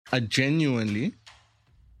I genuinely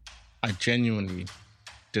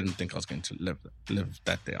didn't think I was going to live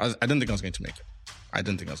that day. I didn't think I was going to make it. I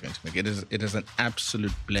didn't think I was going to make it. It is an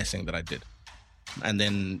absolute blessing that I did. And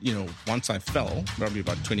then, once I fell, probably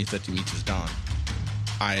about 20, 30 meters down,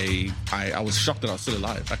 I was shocked that I was still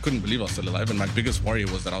alive. I couldn't believe I was still alive. And my biggest worry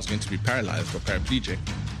was that I was going to be paralyzed or paraplegic.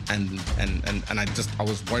 And I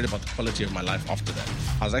was worried about the quality of my life after that.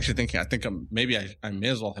 I was actually thinking, I think maybe I may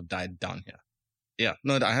as well have died down here. Yeah,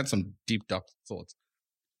 no, I had some deep, dark thoughts.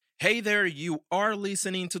 Hey there, you are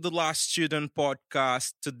listening to the Last Student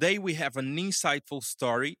podcast. Today we have an insightful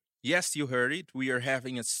story. Yes, you heard it. We are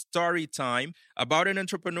having a story time about an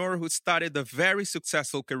entrepreneur who started a very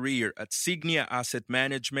successful career at Signia Asset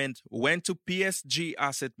Management, went to PSG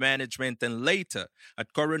Asset Management, and later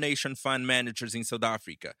at Coronation Fund Managers in South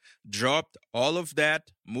Africa. Dropped all of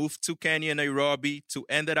that, moved to Kenya, Nairobi, to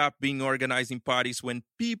ended up being organizing parties when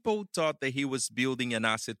people thought that he was building an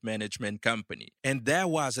asset management company. And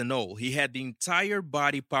that wasn't all. He had the entire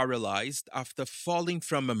body paralyzed after falling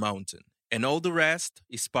from a mountain. And all the rest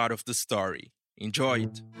is part of the story. Enjoy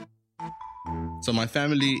it. So my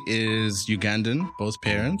family is Ugandan, both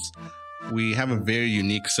parents. We have a very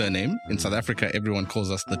unique surname. In South Africa, everyone calls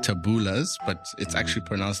us the Taboolas, but it's actually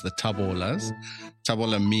pronounced the Taboolas.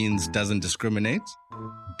 Taboola means doesn't discriminate.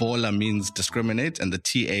 Bola means discriminate. And the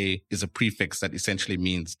TA is a prefix that essentially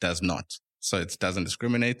means does not. So it doesn't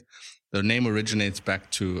discriminate. The name originates back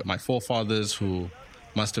to my forefathers who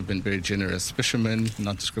must have been very generous fishermen,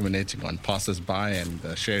 not discriminating on passers-by and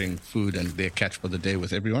sharing food and their catch for the day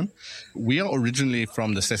with everyone. We are originally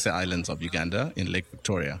from the Sese Islands of Uganda in Lake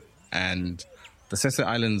Victoria. And the Sese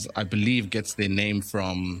Islands, I believe, gets their name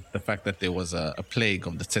from the fact that there was a plague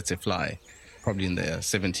of the tsetse fly, probably in the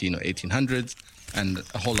 17 or 1800s. And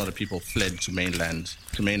a whole lot of people fled to mainland.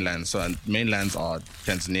 So mainlands are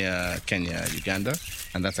Tanzania, Kenya, Uganda.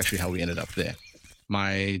 And that's actually how we ended up there.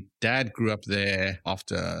 My dad grew up there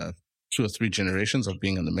after 2 or 3 generations of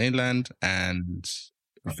being on the mainland and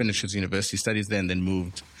finished his university studies there and then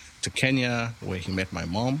moved to Kenya where he met my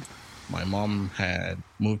mom. My mom had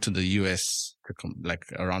moved to the US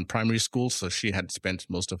around primary school. So she had spent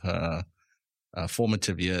most of her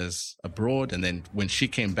formative years abroad. And then when she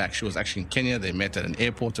came back, she was actually in Kenya. They met at an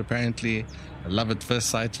airport, apparently. A love at first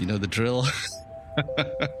sight, you know the drill.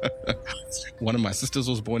 One of my sisters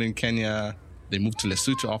was born in Kenya. They moved to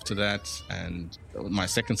Lesotho after that, and my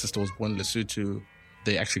second sister was born in Lesotho.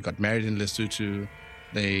 They actually got married in Lesotho.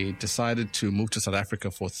 They decided to move to South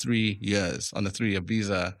Africa for 3 years on a 3-year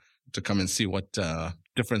visa to come and see what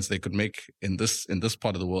difference they could make in this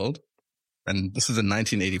part of the world. And this is in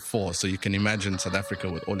 1984, so you can imagine South Africa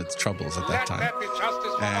with all its troubles at that time.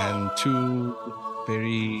 And 2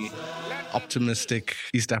 very optimistic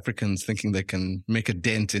East Africans thinking they can make a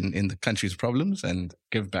dent in the country's problems and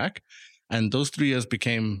give back. And those 3 years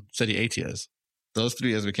became 38 years.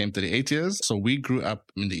 So we grew up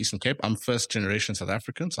in the Eastern Cape. I'm first generation South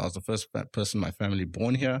African. So I was the first person in my family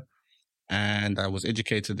born here. And I was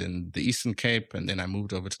educated in the Eastern Cape. And then I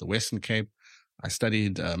moved over to the Western Cape. I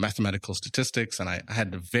studied mathematical statistics and I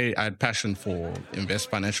had passion for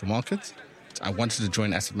financial markets. I wanted to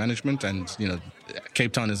join asset management and,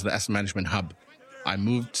 Cape Town is the asset management hub. I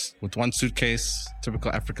moved with 1 suitcase,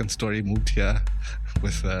 typical African story, moved here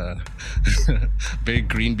with very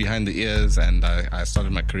green behind the ears, and I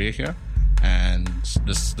started my career here. And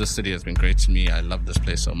this city has been great to me. I love this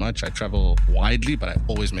place so much. I travel widely, but I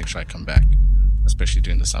always make sure I come back, especially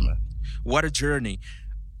during the summer. What a journey.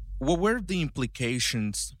 What were the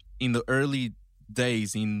implications in the early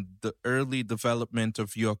days, in the early development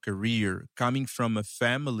of your career, coming from a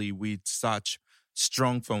family with such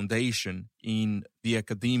strong foundation in the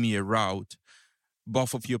academia route?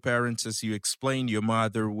 Both of your parents, as you explained, your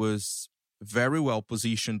mother was very well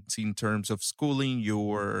positioned in terms of schooling.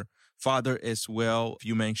 Your father as well,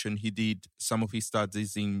 you mentioned he did some of his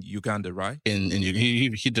studies in Uganda, right? He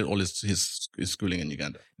did all his schooling in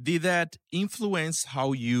Uganda. Did that influence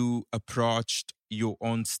how you approached your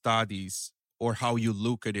own studies or how you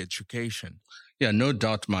look at education? Yeah, no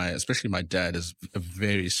doubt. Especially my dad is a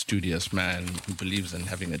very studious man who believes in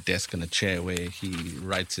having a desk and a chair where he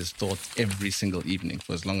writes his thoughts every single evening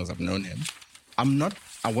for as long as I've known him.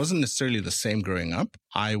 I wasn't necessarily the same growing up.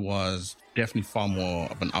 I was definitely far more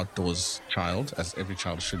of an outdoors child, as every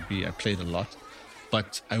child should be. I played a lot.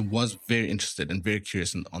 But I was very interested and very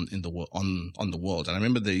curious on the world. And I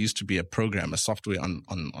remember there used to be a software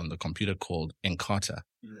on the computer called Encarta.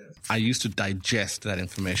 Yes. I used to digest that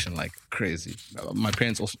information like crazy. My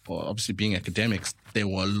parents also, obviously being academics, there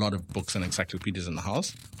were a lot of books and encyclopedias in the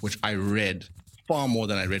house, which I read far more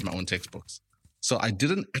than I read my own textbooks. So I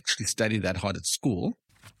didn't actually study that hard at school,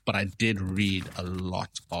 but I did read a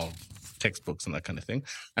lot of textbooks and that kind of thing.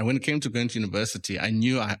 And when it came to going to university, I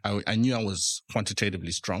knew I was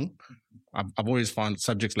quantitatively strong. I've always found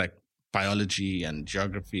subjects like biology and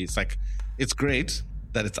geography. It's great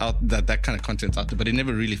that it's out, that kind of content's out there, but it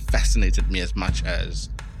never really fascinated me as much as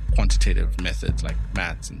quantitative methods like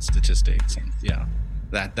maths and statistics. And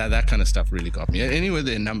that kind of stuff really got me. Anyway,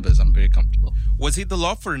 the numbers, I'm very comfortable. Was it the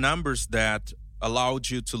love for numbers that allowed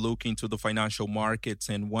you to look into the financial markets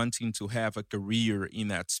and wanting to have a career in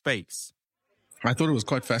that space? I thought it was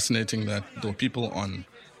quite fascinating that there were people on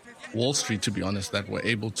Wall Street, to be honest, that were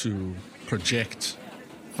able to project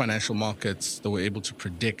financial markets, that were able to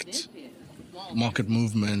predict market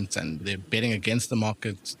movement, and they're betting against the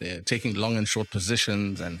market, they're taking long and short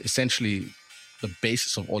positions, and essentially the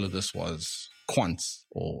basis of all of this was quants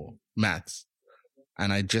or maths.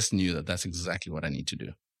 And I just knew that that's exactly what I need to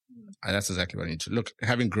do. That's exactly what I need to look.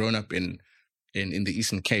 Having grown up in the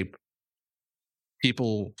Eastern Cape,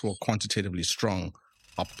 people who are quantitatively strong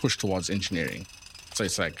are pushed towards engineering. So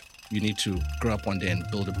it's like you need to grow up one day and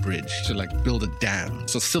build a bridge, to like build a dam.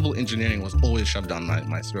 So civil engineering was always shoved down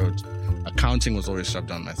my throat. Accounting was always shoved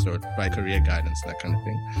down my throat by career guidance, that kind of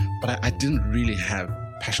thing. But I didn't really have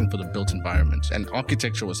passion for the built environment. And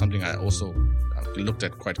architecture was something I also looked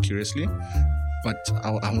at quite curiously. But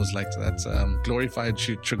I was like, that's glorified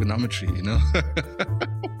trigonometry, you know?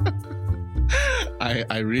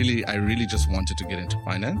 I really just wanted to get into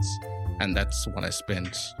finance. And that's what I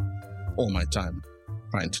spent all my time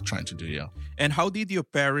trying to do, yeah. And how did your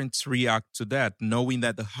parents react to that, knowing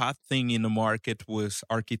that the hot thing in the market was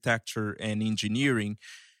architecture and engineering,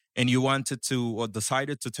 and you wanted to, or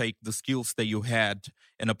decided to take the skills that you had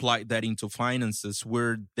and apply that into finances?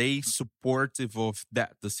 Were they supportive of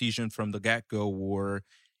that decision from the get-go, or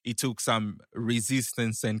it took some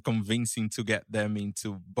resistance and convincing to get them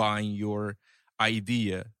into buying your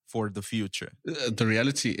idea for the future? The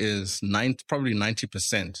reality is probably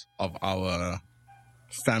 90% of our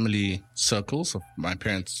family circles, of my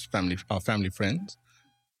parents' family, our family friends,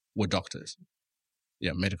 were doctors.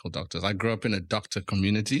 Yeah, medical doctors. I grew up in a doctor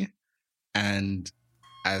community, and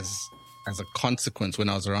as a consequence, when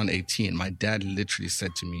I was around 18, my dad literally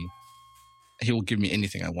said to me, he will give me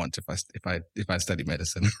anything I want if I study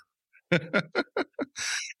medicine.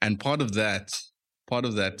 And part of that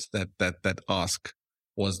ask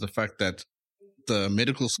was the fact that the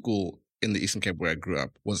medical school in the Eastern Cape where I grew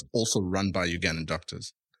up was also run by Ugandan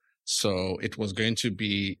doctors. So it was going to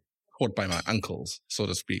be taught by my uncles, so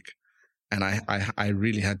to speak. And I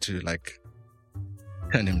really had to like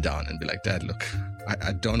turn him down and be like, Dad, look,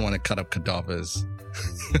 I don't want to cut up cadavers.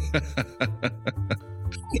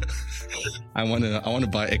 I want to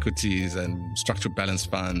buy equities and structured balance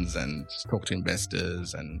funds and talk to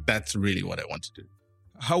investors. And that's really what I want to do.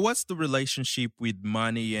 How was the relationship with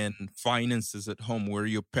money and finances at home? Were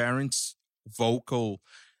your parents vocal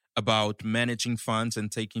about managing funds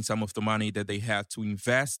and taking some of the money that they had to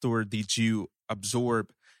invest, or did you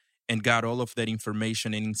absorb and got all of that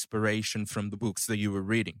information and inspiration from the books that you were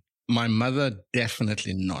reading? My mother,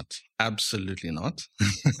 definitely not. Absolutely not.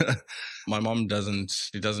 My mom doesn't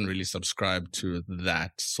really subscribe to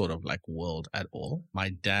that sort of like world at all. My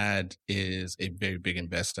dad is a very big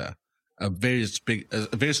investor, a very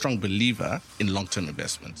strong believer in long-term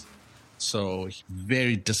investments. So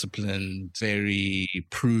very disciplined, very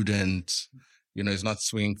prudent. You know, he's not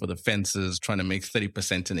swinging for the fences, trying to make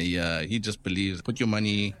 30% in a year. He just believes, put your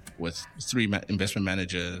money with 3 investment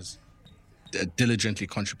managers, diligently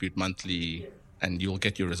contribute monthly, and you'll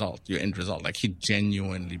get your end result. Like, he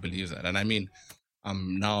genuinely believes that. And I mean,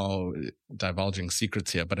 I'm now divulging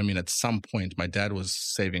secrets here, but I mean, at some point, my dad was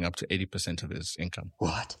saving up to 80% of his income.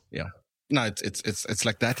 What? Yeah. No, it's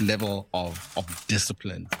like that level of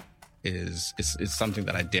discipline is something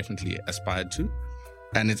that I definitely aspired to.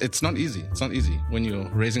 And it's not easy. It's not easy when you're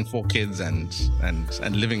raising 4 kids and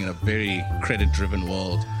living in a very credit driven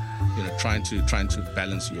world, you know, trying to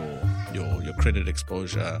balance your credit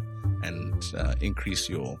exposure and increase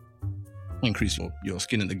your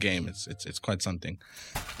skin in the game. It's quite something.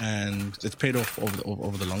 And it's paid off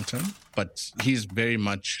over the long term, but he's very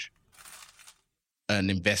much an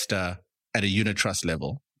investor at a unit trust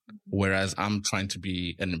level, whereas I'm trying to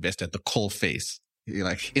be an investor at the coal face,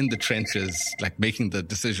 like in the trenches, like making the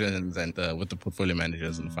decisions and with the portfolio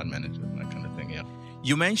managers and fund managers and that kind of thing. Yeah.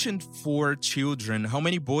 You mentioned 4 children. How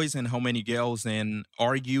many boys and how many girls? And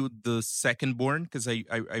are you the second born? Because I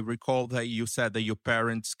recall that you said that your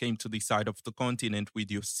parents came to the side of the continent with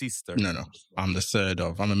your sister. No. I'm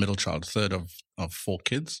a middle child, third of 4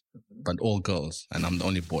 kids, but all girls. And I'm the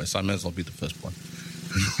only boy. So I may as well be the first one.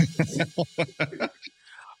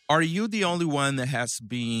 Are you the only one that has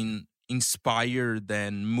been inspired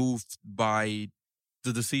and moved by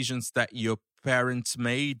the decisions that your parents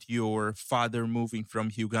made, your father moving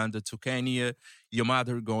from Uganda to Kenya, your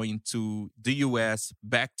mother going to the US,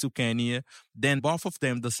 back to Kenya? Then both of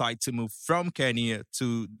them decide to move from Kenya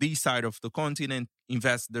to this side of the continent,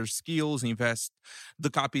 invest their skills, invest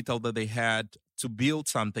the capital that they had to build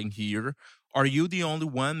something here. Are you the only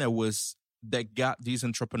one that got this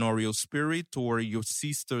entrepreneurial spirit, or your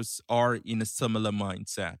sisters are in a similar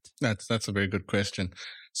mindset? That's a very good question.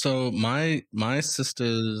 So my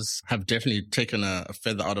sisters have definitely taken a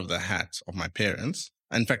feather out of the hat of my parents.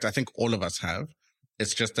 In fact, I think all of us have.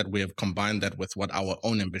 It's just that we have combined that with what our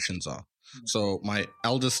own ambitions are. So my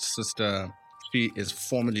eldest sister, she is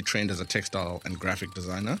formally trained as a textile and graphic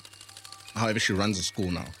designer. However, she runs a school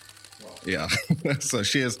now. Yeah. So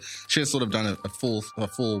she has sort of done a full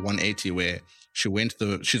 180 where she went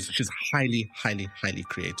through. She's highly, highly, highly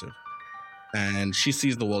creative, and she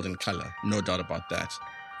sees the world in color. No doubt about that.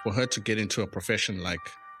 For her to get into a profession like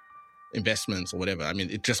investments or whatever, I mean,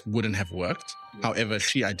 it just wouldn't have worked. Yeah. However,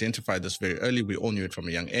 she identified this very early. We all knew it from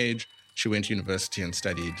a young age. She went to university and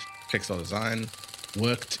studied textile design,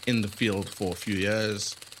 worked in the field for a few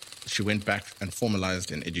years. She went back and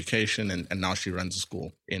formalized in education, and now she runs a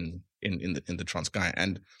school in the Transkei.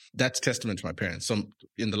 And that's testament to my parents. So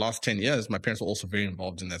in the last 10 years, my parents were also very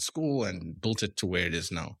involved in that school and built it to where it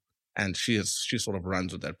is now. And she sort of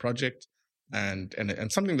runs with that project. And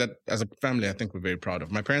something that as a family, I think we're very proud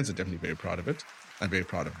of. My parents are definitely very proud of it. I'm very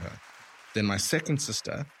proud of her. Then my second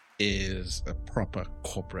sister is a proper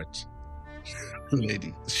corporate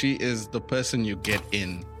lady. She is the person you get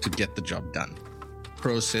in to get the job done.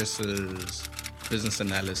 Processes, business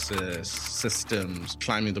analysis, systems,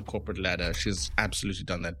 climbing the corporate ladder. She's absolutely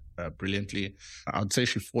done that brilliantly. I would say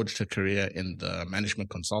she forged her career in the management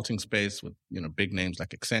consulting space with, big names like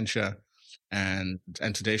Accenture. And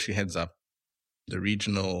today she heads up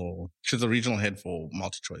she's the regional head for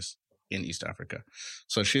MultiChoice in East Africa.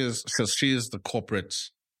 So she is the corporate,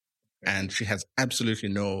 and she has absolutely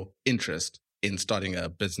no interest in starting a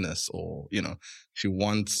business or, she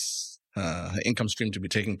wants her income stream to be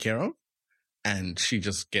taken care of. And she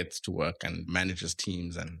just gets to work and manages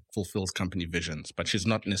teams and fulfills company visions. But she's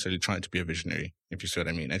not necessarily trying to be a visionary, if you see what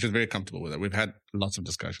I mean. And she's very comfortable with it. We've had lots of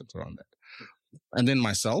discussions around that. And then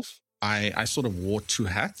myself, I sort of wore two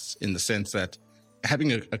hats in the sense that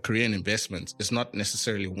having a career in investments is not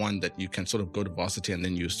necessarily one that you can sort of go to varsity and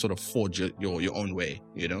then you sort of forge your own way,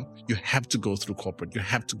 You have to go through corporate. You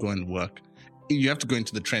have to go and work. You have to go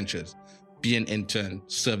into the trenches, be an intern,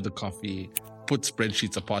 serve the coffee, put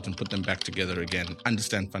spreadsheets apart and put them back together again,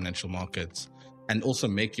 understand financial markets, and also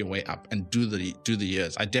make your way up and do the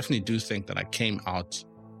years. I definitely do think that I came out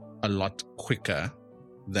a lot quicker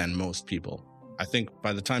than most people. I think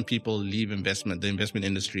by the time people leave the investment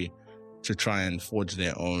industry to try and forge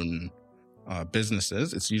their own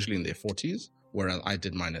businesses, it's usually in their 40s, whereas I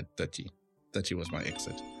did mine at 30. 30 was my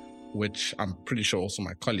exit, which I'm pretty sure also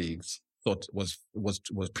my colleagues thought was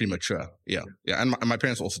premature. Yeah. And my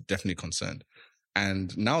parents were also definitely concerned.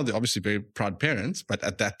 And now they're obviously very proud parents, but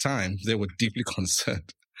at that time they were deeply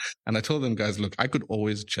concerned. And I told them, guys, look, I could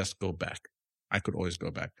always just go back.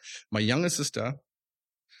 My younger sister,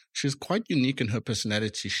 she's quite unique in her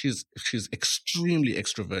personality. She's extremely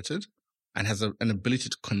extroverted and has an ability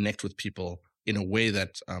to connect with people in a way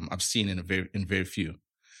that I've seen in very few.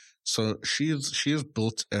 So she has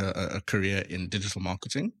built a career in digital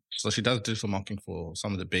marketing. So she does digital marketing for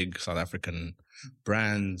some of the big South African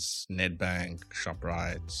brands, Nedbank,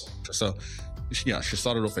 ShopRite. So she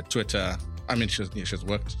started off at Twitter. I mean, she's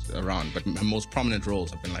worked around, but her most prominent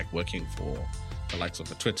roles have been like working for the likes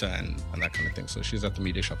of Twitter and that kind of thing. So she's at the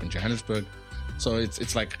media shop in Johannesburg. So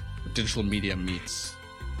it's like digital media meets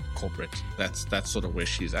corporate. That's sort of where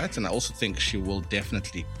she's at. And I also think she will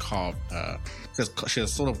definitely she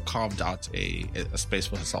has sort of carved out a space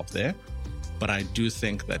for herself there. But I do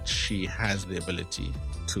think that she has the ability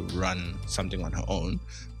to run something on her own,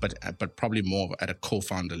 but probably more at a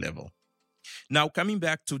co-founder level. Now, coming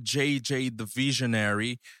back to JJ, the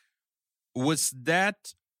visionary, was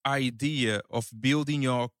that idea of building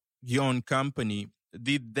your own company,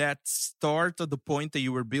 did that start at the point that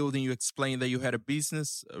you were building? You explained that you had a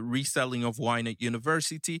business, reselling of wine at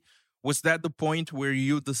university. Was that the point where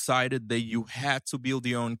you decided that you had to build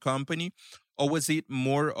your own company? Or was it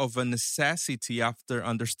more of a necessity after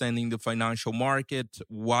understanding the financial market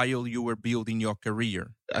while you were building your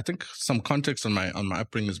career? I think some context on my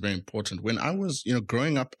upbringing is very important. When I was,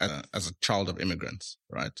 growing up as a child of immigrants,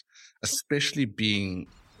 right, especially being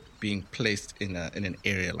placed in an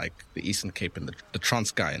area like the Eastern Cape and the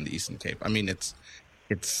Transkei in the Eastern Cape. I mean, it's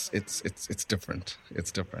it's different.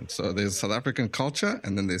 It's different. So there's South African culture,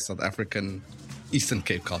 and then there's South African Eastern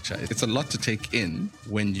Cape culture. It's a lot to take in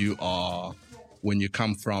when you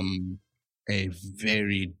come from a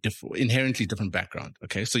very different, inherently different background.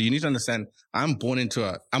 Okay, so you need to understand. I'm born into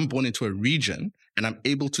a region, and I'm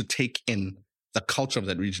able to take in the culture of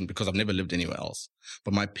that region because I've never lived anywhere else.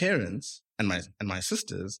 But my parents and my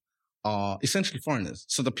sisters are essentially foreigners.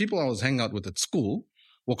 So the people I was hanging out with at school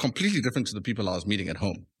were completely different to the people I was meeting at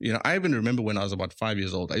home. You know, I even remember when I was about 5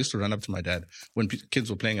 years old, I used to run up to my dad when kids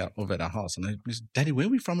were playing over at our house, and I'd be, "Daddy, where are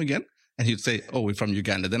we from again?" And he'd say, "Oh, we're from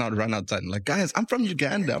Uganda." Then I'd run outside and like, "Guys, I'm from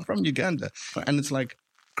Uganda. I'm from Uganda." And it's like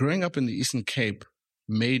growing up in the Eastern Cape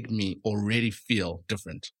made me already feel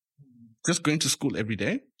different. Just going to school every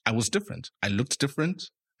day, I was different. I looked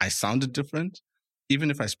different. I sounded different. Even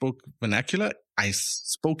if I spoke vernacular, I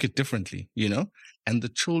spoke it differently, you know? And the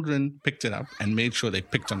children picked it up and made sure they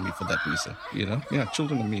picked on me for that reason, you know? Yeah,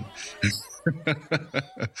 children are mean.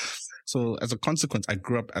 So as a consequence, I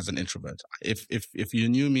grew up as an introvert. If you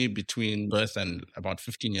knew me between birth and about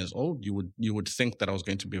 15 years old, you would think that I was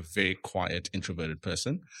going to be a very quiet, introverted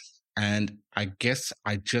person. And I guess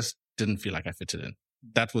I just didn't feel like I fitted in.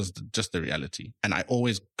 That was just the reality. And I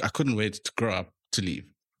couldn't wait to grow up to leave.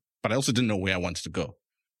 But I also didn't know where I wanted to go.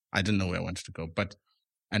 But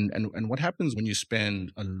and what happens when you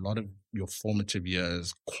spend a lot of your formative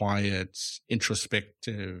years quiet,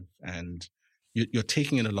 introspective, and you're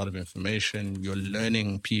taking in a lot of information, you're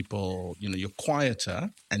learning people, you know, you're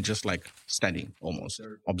quieter and just like studying, almost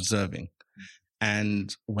observing.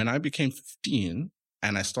 And when I became 15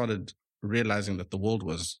 and I started realizing that the world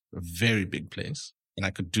was a very big place and I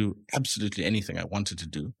could do absolutely anything I wanted to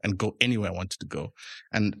do and go anywhere I wanted to go.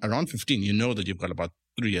 And around 15, you know that you've got about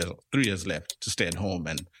 3 years left to stay at home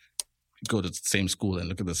and go to the same school and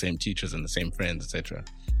look at the same teachers and the same friends, etc.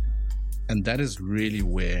 And that is really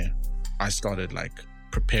where I started like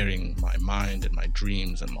preparing my mind and my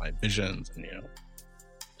dreams and my visions, and you know,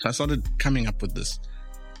 so I started coming up with this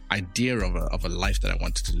idea of a life that I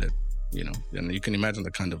wanted to live. You know, and you can imagine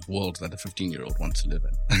the kind of world that a 15-year-old wants to live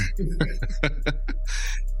in.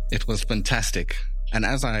 It was fantastic. And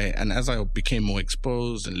as I became more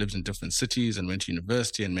exposed and lived in different cities and went to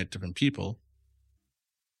university and met different people,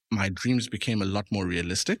 my dreams became a lot more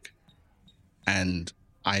realistic. And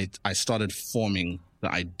I started forming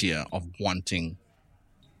the idea of wanting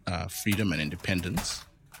freedom and independence,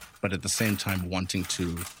 but at the same time wanting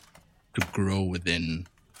to grow within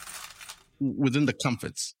the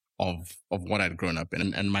comforts of what I'd grown up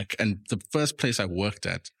in. And the first place I worked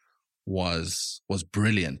at was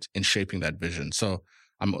brilliant in shaping that vision. So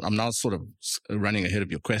I'm now sort of running ahead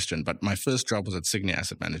of your question, but my first job was at Signia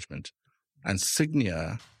Asset Management. And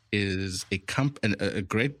Signia is a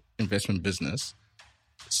great investment business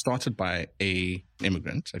started by an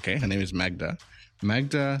immigrant. Okay, her name is Magda.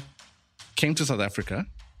 Magda came to South Africa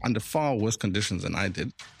under far worse conditions than I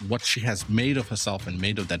did. What she has made of herself and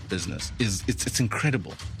made of that business it's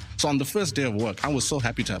incredible. So on the first day of work, I was so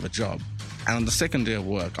happy to have a job. And on the second day of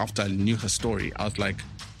work, after I knew her story, I was like,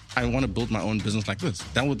 I want to build my own business like this.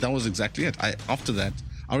 That was exactly it. After that,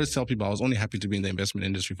 I always tell people I was only happy to be in the investment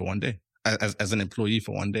industry for one day, as an employee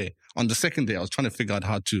for one day. On the second day, I was trying to figure out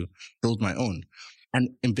how to build my own. And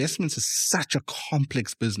investments is such a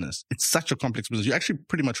complex business. It's such a complex business. You're actually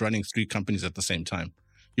pretty much running 3 companies at the same time.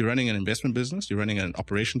 You're running an investment business, you're running an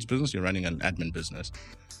operations business, you're running an admin business.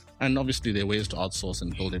 And obviously there are ways to outsource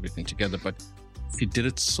and build everything together, but she did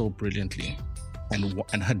it so brilliantly.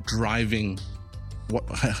 And her driving,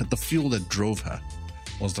 the fuel that drove her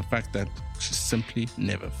was the fact that she simply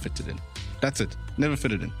never fitted in. That's it. Never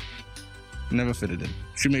fitted in. Never fitted in.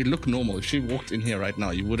 She may look normal. If she walked in here right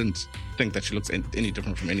now, you wouldn't think that she looks any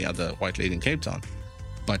different from any other white lady in Cape Town.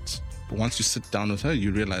 But once you sit down with her,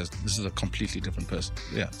 you realize this is a completely different person.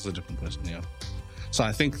 Yeah, it's a different person. Yeah. So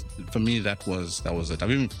I think for me that was it.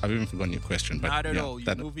 I've even forgotten your question. But not at all.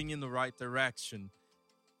 You're moving in the right direction.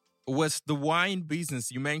 Was the wine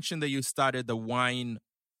business? You mentioned that you started the wine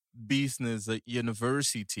business at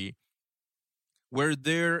university. Were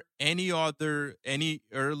there any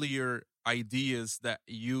earlier ideas that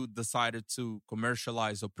you decided to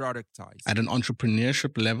commercialize or productize? At an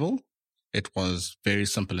entrepreneurship level, it was very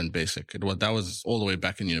simple and basic. That was all the way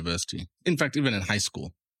back in university. In fact, even in high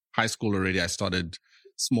school already, I started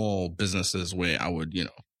small businesses where I would,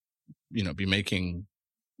 be making.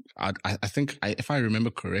 I think if I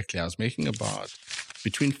remember correctly, I was making about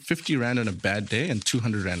between 50 Rand on a bad day and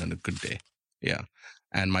 200 Rand on a good day. Yeah.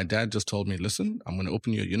 And my dad just told me, listen, I'm going to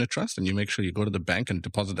open you a unit trust and you make sure you go to the bank and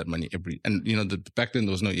deposit that money back then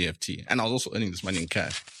there was no EFT. And I was also earning this money in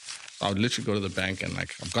cash. So I would literally go to the bank and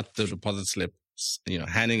I've got the deposit slip.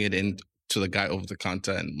 handing it in to the guy over the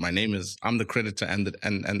counter, and I'm the creditor and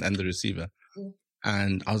the receiver.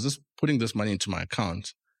 And I was just putting this money into my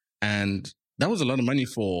account, and that was a lot of money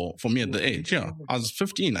for me at the age. Yeah, I was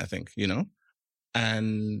 15, I think,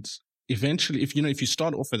 and eventually, if you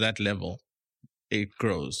start off at that level, it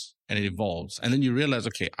grows and it evolves. And then you realize,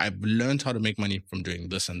 okay, I've learned how to make money from doing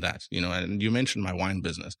this and that, and you mentioned my wine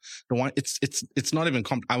business. The wine, it's not even,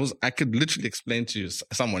 I could literally explain to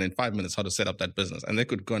someone in 5 minutes how to set up that business, and they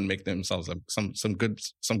could go and make themselves some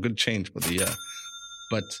good change for the year.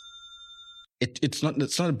 But it's not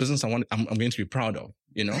a business I'm going to be proud of,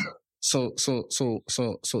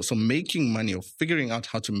 So making money or figuring out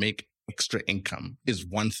how to make extra income is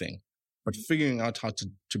one thing, but figuring out how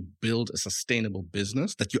to build a sustainable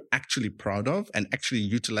business that you're actually proud of and actually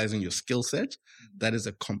utilizing your skill set, that is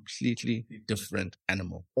a completely different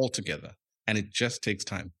animal altogether. And it just takes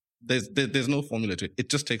time. There's no formula to it. It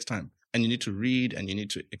just takes time. And you need to read, and you need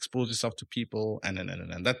to expose yourself to people, and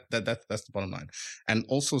that's the bottom line. And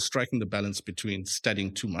also striking the balance between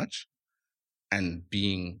studying too much and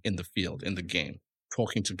being in the field, in the game,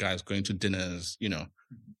 talking to guys, going to dinners,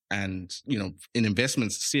 and, in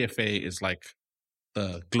investments, CFA is like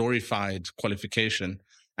the glorified qualification.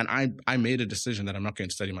 And I made a decision that I'm not going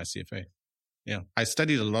to study my CFA. Yeah. I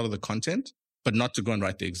studied a lot of the content, but not to go and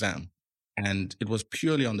write the exam. And it was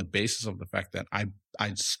purely on the basis of the fact that I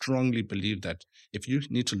strongly believe that if you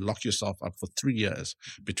need to lock yourself up for 3 years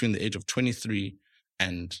between the age of 23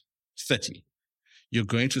 and 30, you're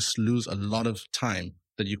going to lose a lot of time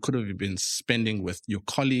that you could have been spending with your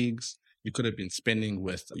colleagues. You could have been spending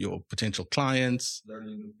with your potential clients,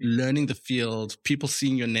 learning the field, people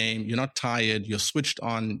seeing your name. You're not tired. You're switched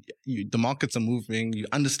on. The markets are moving. You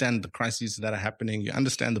understand the crises that are happening. You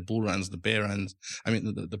understand the bull runs, the bear runs. I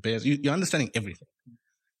mean, the bears. You're understanding everything.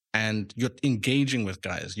 And you're engaging with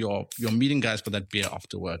guys. You're meeting guys for that beer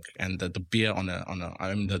after work, and the beer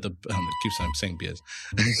keeps on saying beers,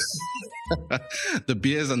 the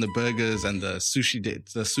beers and the burgers and the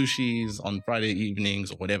sushis on Friday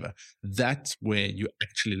evenings or whatever. That's where you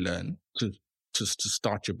actually learn to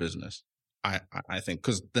start your business. I think,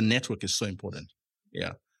 because the network is so important.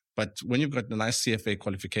 Yeah. But when you've got a nice CFA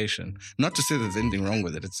qualification, not to say there's anything wrong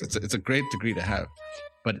with it, it's a great degree to have.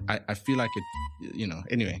 But I feel like it,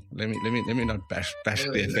 anyway, let me not bash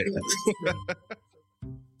CFA.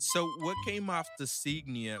 So what came after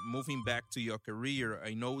Signia, moving back to your career?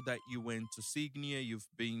 I know that you went to Signia, you've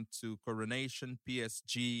been to Coronation,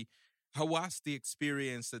 PSG. How was the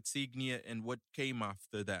experience at Signia, and what came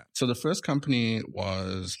after that? So the first company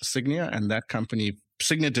was Signia, and that company,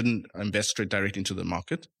 Signia didn't invest straight directly into the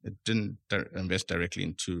market. It didn't invest directly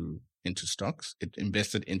into stocks. It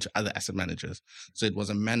invested into other asset managers. So it was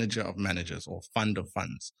a manager of managers or fund of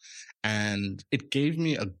funds. And it gave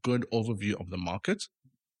me a good overview of the market,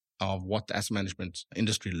 of what the asset management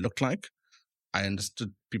industry looked like. I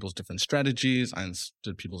understood people's different strategies. I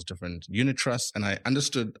understood people's different unit trusts. And I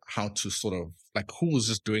understood how to sort of, like, who was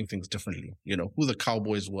just doing things differently, who the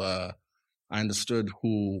cowboys were. I understood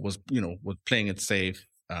who was playing it safe,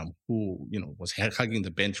 who, was hugging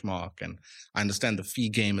the benchmark. And I understand the fee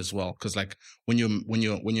game as well. Cause like when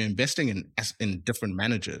you're investing in different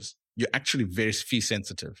managers, you're actually very fee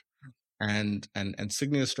sensitive. And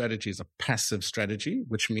Signia's strategy is a passive strategy,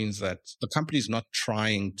 which means that the company is not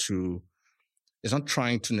trying to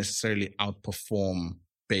necessarily outperform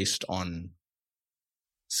based on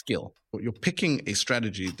skill. You're picking a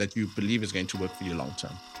strategy that you believe is going to work for you long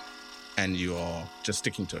term, and you're just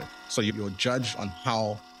sticking to it. So you're judged on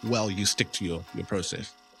how well you stick to your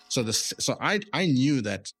process. So I knew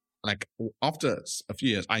that, like, after a few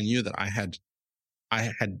years, I knew that I had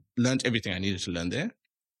learned everything I needed to learn there.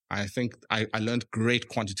 I think I learned great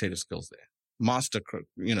quantitative skills there. Master,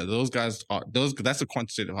 those guys that's a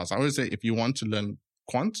quantitative house. I always say, if you want to learn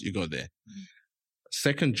quant, you go there. Mm-hmm.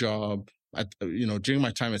 Second job, during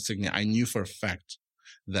my time at Signia, I knew for a fact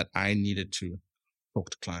that I needed to talk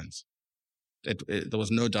to clients. There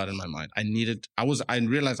was no doubt in my mind. I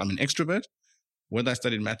realized I'm an extrovert. Whether I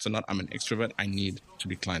studied maths or not, I'm an extrovert. I need to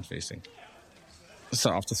be client facing.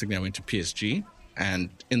 So after Signia, I went to PSG. And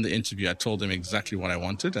in the interview, I told them exactly what I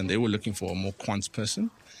wanted, and they were looking for a more quants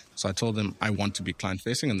person. So I told them I want to be client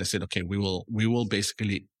facing, and they said, okay, we will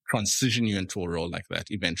basically transition you into a role like that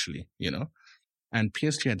eventually, And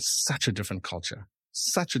PSG had such a different culture.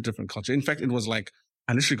 In fact, it was like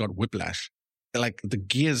I literally got whiplash. Like, the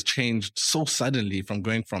gears changed so suddenly from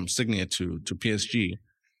going from Signia to PSG.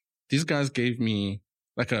 These guys gave me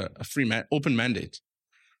like a free open mandate.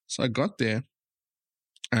 So I got there.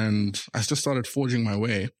 And I just started forging my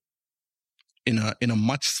way in a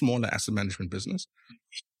much smaller asset management business.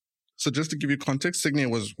 So just to give you context, Signia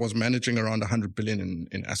was managing around 100 billion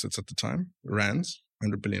in assets at the time, rands,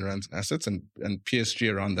 100 billion rands in assets, and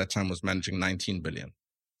PSG around that time was managing 19 billion.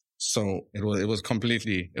 So it was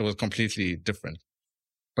completely different.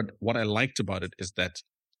 But what I liked about it is that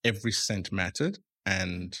every cent mattered,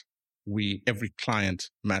 and every client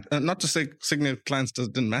mattered. Not to say Signia clients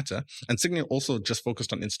didn't matter, and Signia also just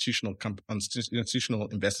focused on institutional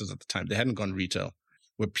investors at the time. They hadn't gone retail.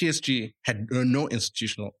 Where PSG had no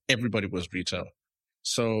institutional, everybody was retail.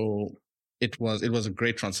 So it was a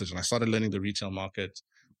great transition. I started learning the retail market.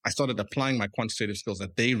 I started applying my quantitative skills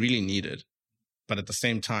that they really needed, but at the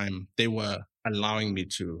same time, they were allowing me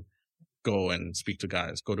to go and speak to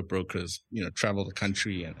guys, go to brokers, travel the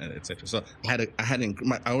country and etc. So I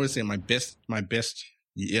always say my best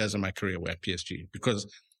years of my career were at PSG because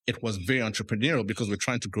it was very entrepreneurial because we're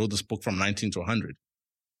trying to grow this book from 19 to 100.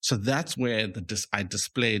 So that's where I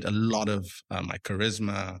displayed a lot of my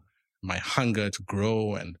charisma, my hunger to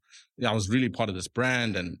grow, and I was really part of this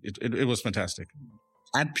brand, and it was fantastic.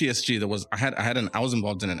 At PSG, I was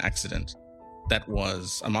involved in an accident that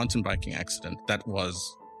was a mountain biking accident that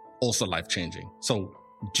was also life-changing. So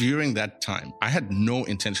during that time, I had no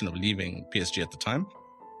intention of leaving PSG at the time.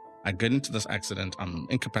 I get into this accident. I'm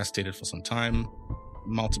incapacitated for some time,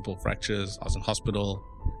 multiple fractures. I was in hospital,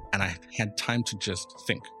 and I had time to just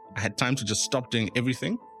think. I had time to just stop doing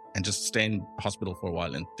everything and just stay in hospital for a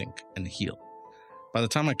while and think and heal. By the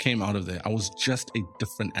time I came out of there, I was just a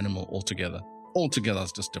different animal altogether. Altogether, I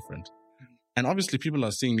was just different. And obviously people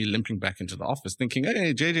are seeing me limping back into the office thinking,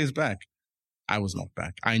 hey, JJ's back. I was not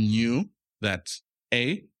back. I knew that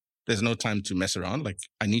there's no time to mess around. Like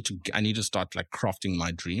I need to start like crafting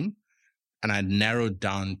my dream. And I narrowed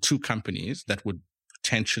down 2 companies that would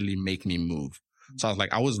potentially make me move. So I was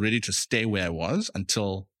like, I was ready to stay where I was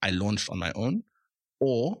until I launched on my own,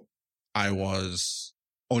 or I was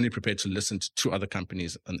only prepared to listen to 2 other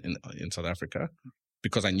companies in South Africa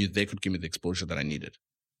because I knew they could give me the exposure that I needed.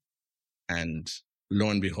 And lo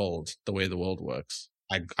and behold, the way the world works,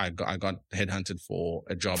 I got headhunted for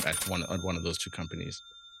a job at one of those 2 companies,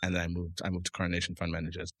 and then I moved to Coronation Fund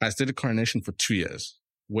Managers. I stayed at Coronation for 2 years,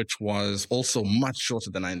 which was also much shorter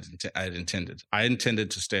than I had intended. I intended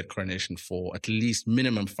to stay at Coronation for at least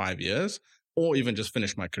minimum 5 years, or even just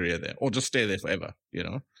finish my career there, or just stay there forever,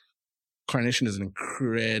 Coronation is an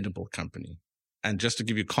incredible company. And just to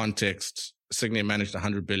give you context, Signia managed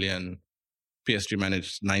 100 billion, PSG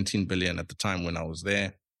managed 19 billion at the time when I was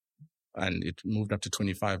there, and it moved up to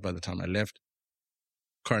 25 by the time I left.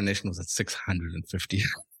 Coronation was at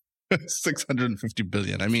 650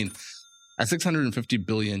 billion. I mean, at 650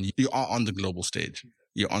 billion, you are on the global stage.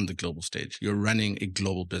 You're on the global stage. You're running a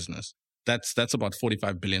global business. That's about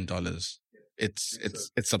 $45 billion. It's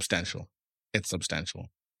substantial. It's substantial.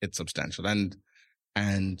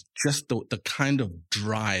 And just the kind of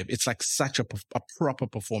drive, it's like such a proper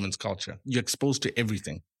performance culture. You're exposed to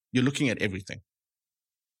everything. You're looking at everything.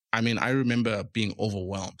 I mean, I remember being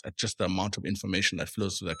overwhelmed at just the amount of information that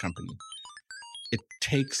flows through that company. It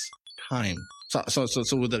takes time. So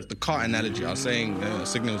with the car analogy, I was saying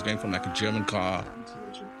Signia was going from like a German car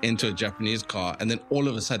into a Japanese car, and then all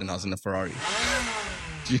of a sudden I was in a Ferrari.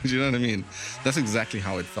 Do you know what I mean? That's exactly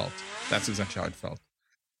how it felt.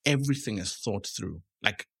 Everything is thought through.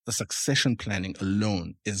 Like the succession planning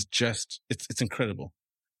alone is just, it's incredible.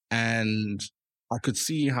 And I could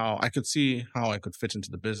see how I could fit into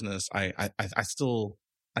the business. I still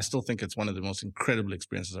think it's one of the most incredible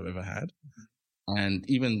experiences I've ever had. And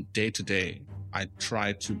even day to day, I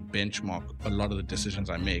try to benchmark a lot of the decisions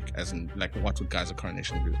I make, as in like, what would guys at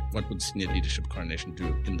Coronation do? What would senior leadership Coronation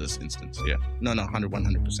do in this instance? Yeah. No,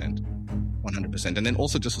 100%. And then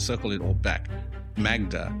also just to circle it all back,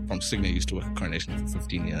 Magda from Signia used to work at Coronation for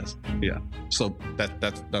 15 years. Yeah. So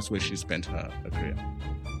that's where she spent her career.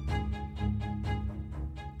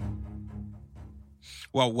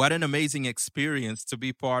 Well, what an amazing experience to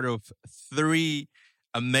be part of 3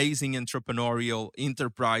 amazing entrepreneurial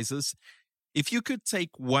enterprises. If you could take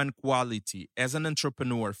one quality as an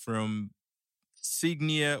entrepreneur from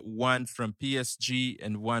Signia, one from PSG,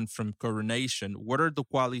 and one from Coronation, what are the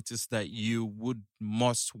qualities that you would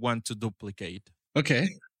most want to duplicate? Okay.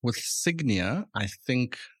 With Signia, I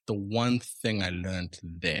think the one thing I learned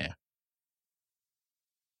there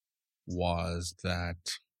was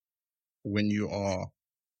that when you are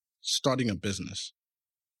starting a business,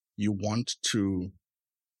 you want to,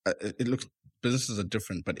 businesses are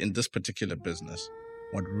different, but in this particular business,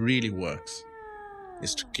 what really works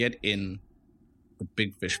is to get in the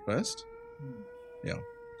big fish first. You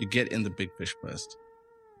get in the big fish first.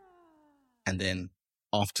 And then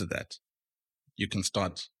after that, you can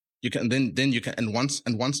start You can then you can, and once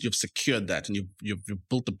you've secured that and you've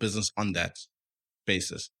built the business on that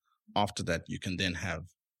basis, after that you can then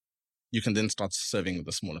start serving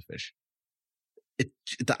the smaller fish.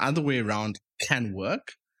 The other way around can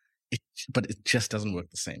work, but it just doesn't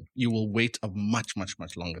work the same. You will wait a much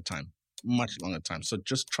longer time. So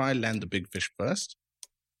just try land the big fish first,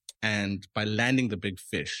 and by landing the big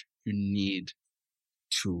fish, you need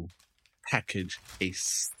to package a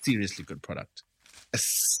seriously good product.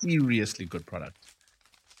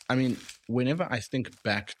 I mean, whenever I think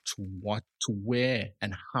back to where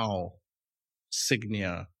and how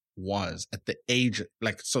Signia was at the age,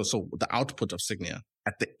 so the output of Signia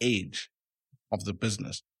at the age of the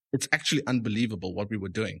business, it's actually unbelievable what we were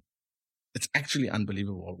doing.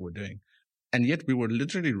 And yet we were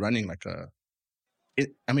literally running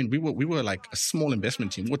we were like a small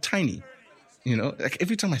investment team. We're tiny, like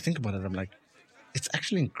every time I think about it, I'm like, it's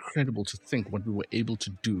actually incredible to think what we were able to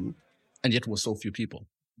do, and yet we're so few people.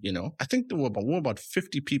 I think there were about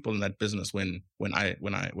 50 people in that business when I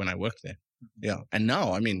worked there. Yeah, and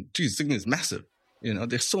now, I mean, geez, Signia is massive.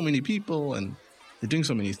 There's so many people and they're doing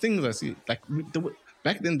so many things. I see, back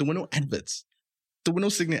then there were no adverts. There were no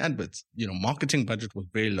Signia adverts. Marketing budget was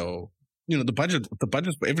very low. The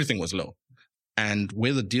budget for everything was low, and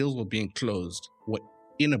where the deals were being closed were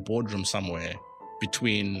in a boardroom somewhere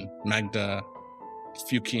between Magda, a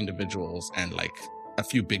few key individuals, and like a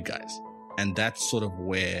few big guys. And that's sort of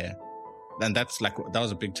where, and that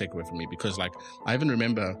was a big takeaway for me, because like I even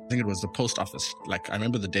remember, I think it was the post office. Like I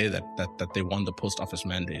remember the day that they won the post office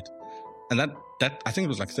mandate, and that I think it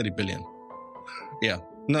was like 30 billion. Yeah,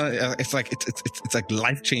 no, it's like it's like a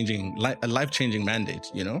life changing mandate,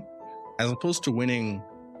 as opposed to winning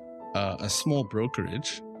a small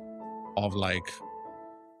brokerage of like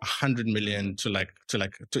 100 million to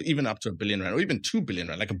even up to R1 billion, or even 2 billion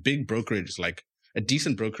rand. Like a big brokerage is like, a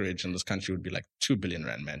decent brokerage in this country would be like 2 billion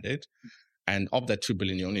rand mandate. And of that 2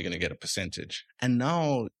 billion, you're only going to get a percentage. And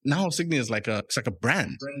now Signia is it's like a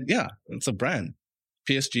brand. Yeah, it's a brand.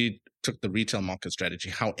 PSG took the retail market strategy.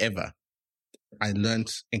 However, I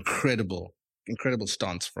learned incredible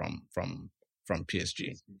stance from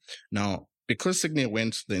PSG. Now, because Signia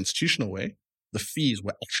went the institutional way, the fees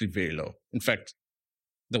were actually very low. In fact,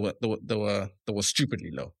 they were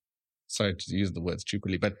stupidly low. Sorry to use the word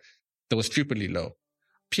stupidly, but they were stupidly low.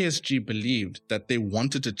 PSG believed that they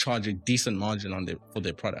wanted to charge a decent margin for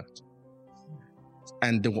their product,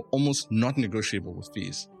 and they were almost not negotiable with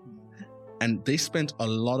fees. And they spent a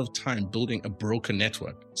lot of time building a broker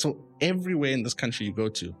network. So everywhere in this country you go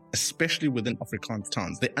to, especially within Afrikaans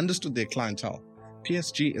towns, they understood their clientele.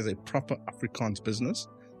 PSG is a proper Afrikaans business.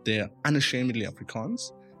 They're unashamedly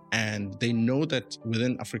Afrikaans, and they know that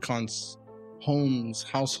within Afrikaans homes,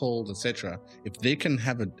 households, etc., if they can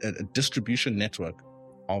have a distribution network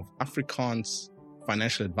of Afrikaans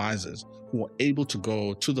financial advisors who are able to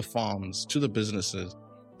go to the farms, to the businesses,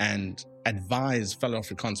 and advise fellow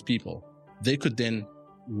Afrikaans people, they could then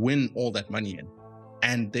win all that money in.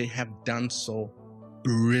 And they have done so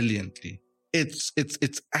brilliantly. It's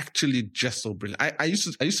actually just so brilliant. I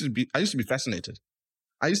used to be fascinated.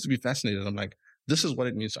 I'm like, this is what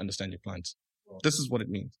it means to understand your clients. This is what it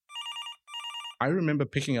means. I remember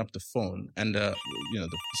picking up the phone, and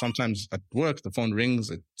sometimes at work the phone rings.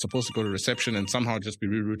 It's supposed to go to reception and somehow just be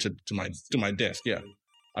rerouted to my desk. Yeah,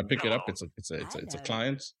 I pick it up. It's a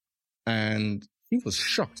client, and he was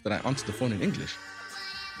shocked that I answered the phone in English.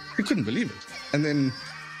 He couldn't believe it. And then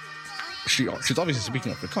she's obviously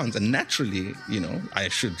speaking Afrikaans, and naturally, I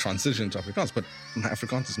should transition to Afrikaans, but my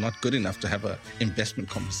Afrikaans is not good enough to have an investment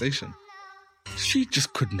conversation. She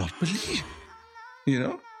just could not believe,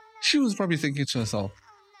 She was probably thinking to herself,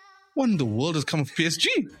 what in the world has come of PSG?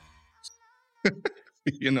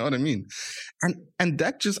 You know what I mean? And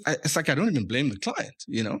that just, it's like, I don't even blame the client,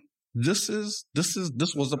 This was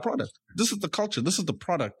the product. This is the culture. This is the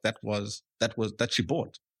product that she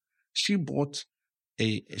bought. She bought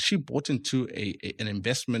into an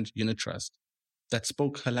investment unit trust that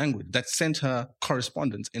spoke her language, that sent her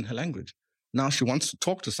correspondence in her language. Now she wants to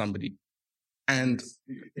talk to somebody, and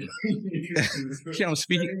here I'm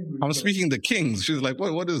speaking the Kings. She's like,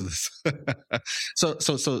 what is this?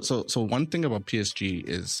 So one thing about PSG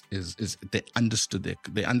is they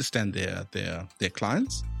understand their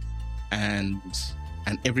clients, and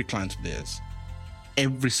every client of theirs,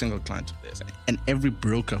 every single client of theirs, and every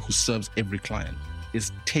broker who serves every client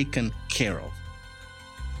is taken care of.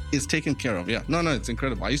 Yeah. No, it's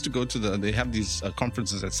incredible. I used to go to they have these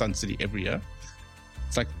conferences at Sun City every year.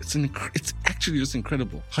 It's like, it's actually just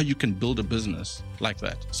incredible how you can build a business like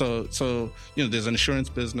that. So there's an insurance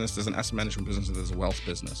business, there's an asset management business, and there's a wealth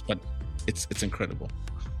business, but it's incredible.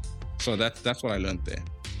 So that's what I learned there.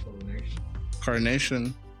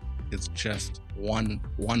 Coronation is just one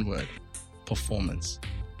word: performance.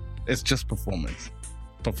 It's just performance.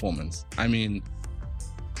 I mean,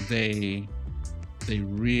 they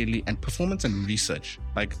really, and performance and research.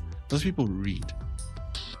 Like, those people read.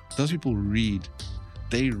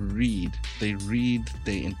 They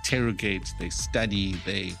interrogate, they study,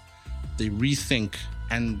 they rethink.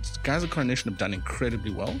 And guys at Coronation have done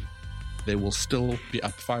incredibly well. They will still be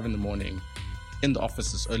up 5 a.m. in the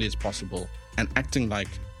office as early as possible and acting like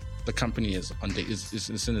the company is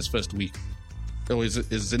in its first week, or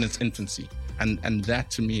is in its infancy. And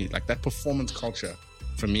that, to me, like, that performance culture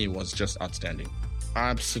for me was just outstanding.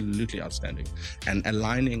 Absolutely outstanding. And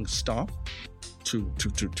aligning staff to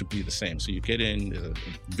be the same. So you get in a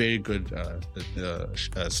very good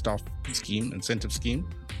staff scheme, incentive scheme,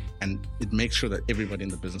 and it makes sure that everybody in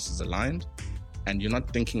the business is aligned, and you're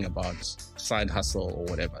not thinking about side hustle or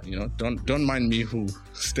whatever. Don't mind me who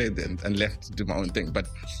stayed there and left to do my own thing. But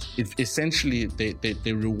essentially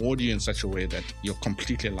they reward you in such a way that you're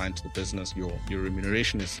completely aligned to the business. Your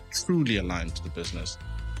remuneration is truly aligned to the business.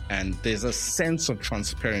 And there's a sense of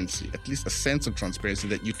transparency, at least a sense of transparency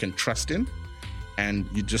that you can trust in. And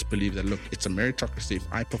you just believe that, look, it's a meritocracy. If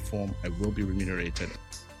I perform, I will be remunerated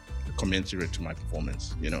commensurate to my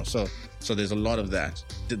performance, So there's a lot of that.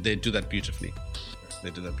 They do that beautifully.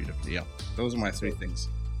 Yeah. Those are my 3 things.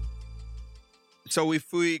 So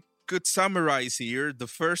if we could summarize here, the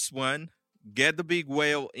first one, get the big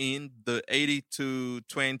whale in the 80 to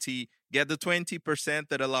 20, get the 20%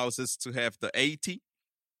 that allows us to have the 80.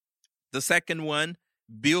 The second one,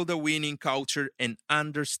 build a winning culture and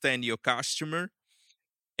understand your customer.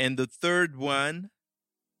 And the third one,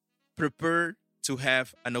 prepare to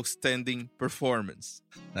have an outstanding performance.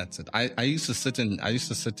 That's it. I used to sit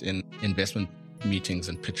in investment meetings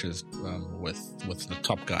and pitches with the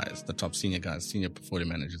top guys, the top senior portfolio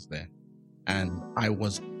managers there. And I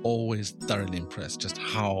was always thoroughly impressed just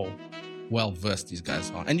how well versed these guys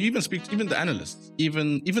are. And you even speak to even the analysts,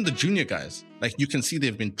 even the junior guys. Like, you can see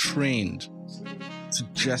they've been trained to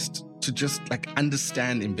just like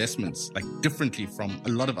understand investments like differently from a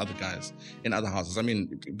lot of other guys in other houses. I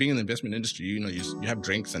mean, being in the investment industry, you have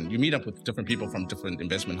drinks and you meet up with different people from different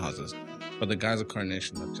investment houses. But the guys at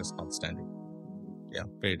Coronation are just outstanding. Yeah,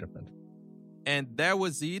 very different. And that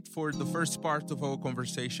was it for the first part of our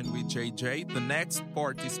conversation with JJ. The next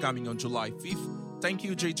part is coming on July 5th. Thank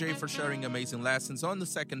you, JJ, for sharing amazing lessons. On the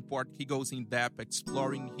second part, he goes in depth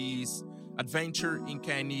exploring his adventure in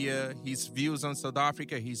Kenya, his views on South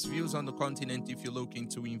Africa, his views on the continent if you're looking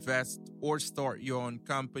to invest or start your own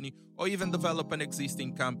company or even develop an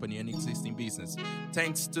existing company, an existing business.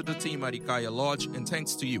 Thanks to the team at Ikaya Lodge, and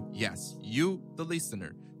thanks to you, yes, you, the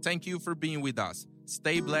listener. Thank you for being with us.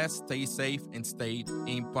 Stay blessed, stay safe, and stay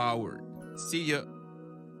empowered. See ya.